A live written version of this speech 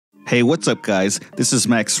Hey, what's up guys? This is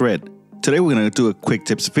Max Red. Today we're going to do a quick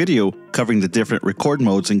tips video covering the different record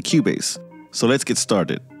modes in Cubase. So let's get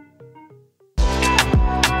started.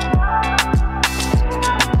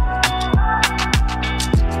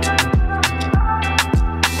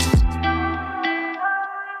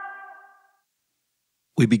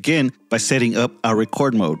 We begin by setting up our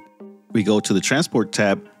record mode. We go to the Transport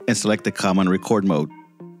tab and select the common record mode.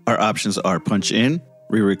 Our options are punch in,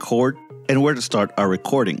 re-record, and where to start our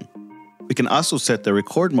recording. We can also set the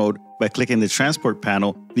record mode by clicking the Transport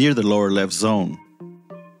panel near the lower left zone.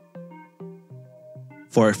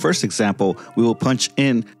 For our first example, we will punch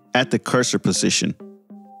in at the cursor position.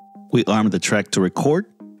 We arm the track to record,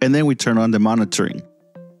 and then we turn on the monitoring.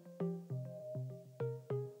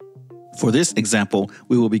 For this example,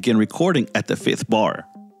 we will begin recording at the 5th bar.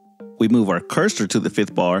 We move our cursor to the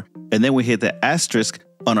 5th bar, and then we hit the asterisk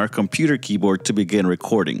on our computer keyboard to begin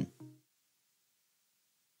recording.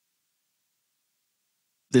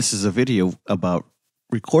 This is a video about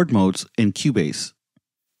record modes in Cubase.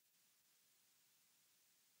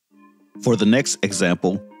 For the next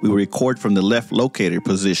example, we will record from the left locator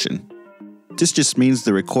position. This just means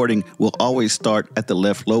the recording will always start at the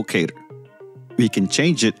left locator. We can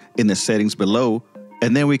change it in the settings below,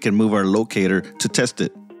 and then we can move our locator to test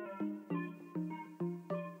it.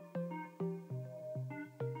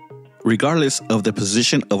 Regardless of the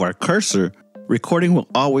position of our cursor, recording will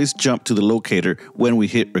always jump to the locator when we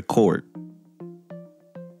hit record.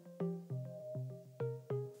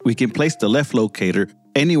 We can place the left locator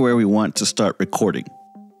anywhere we want to start recording.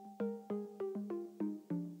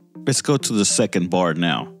 Let's go to the 2nd bar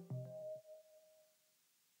now.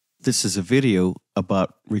 This is a video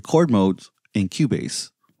about record modes in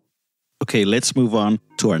Cubase. Okay, let's move on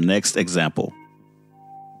to our next example.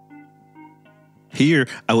 Here,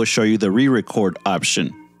 I will show you the re-record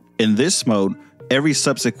option. In this mode, every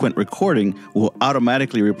subsequent recording will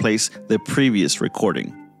automatically replace the previous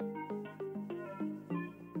recording.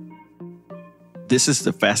 This is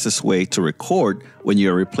the fastest way to record when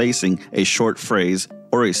you are replacing a short phrase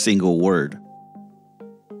or a single word.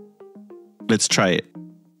 Let's try it.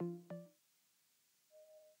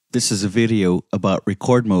 This is a video about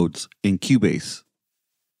record modes in Cubase.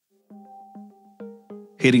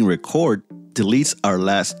 Hitting record deletes our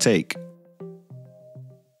last take.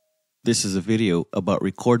 This is a video about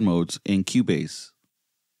record modes in Cubase.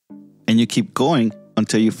 And you keep going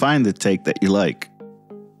until you find the take that you like.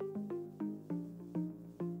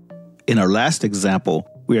 In our last example,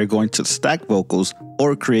 we are going to stack vocals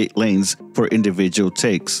or create lanes for individual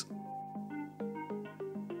takes.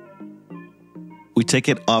 We take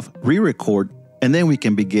it off re-record, and then we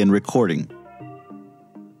can begin recording.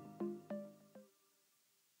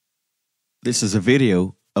 This is a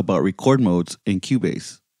video about record modes in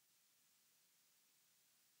Cubase.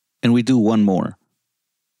 And we do one more.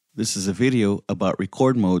 This is a video about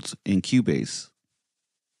record modes in Cubase.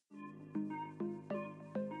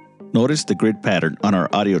 Notice the grid pattern on our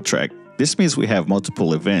audio track. This means we have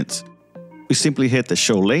multiple events. We simply hit the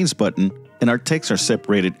Show Lanes button, and our takes are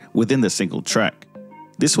separated within the single track.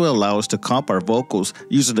 This will allow us to comp our vocals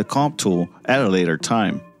using the comp tool at a later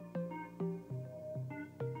time.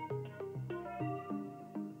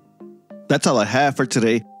 That's all I have for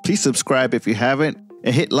today. Please subscribe if you haven't,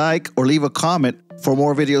 and hit like or leave a comment for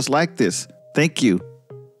more videos like this. Thank you.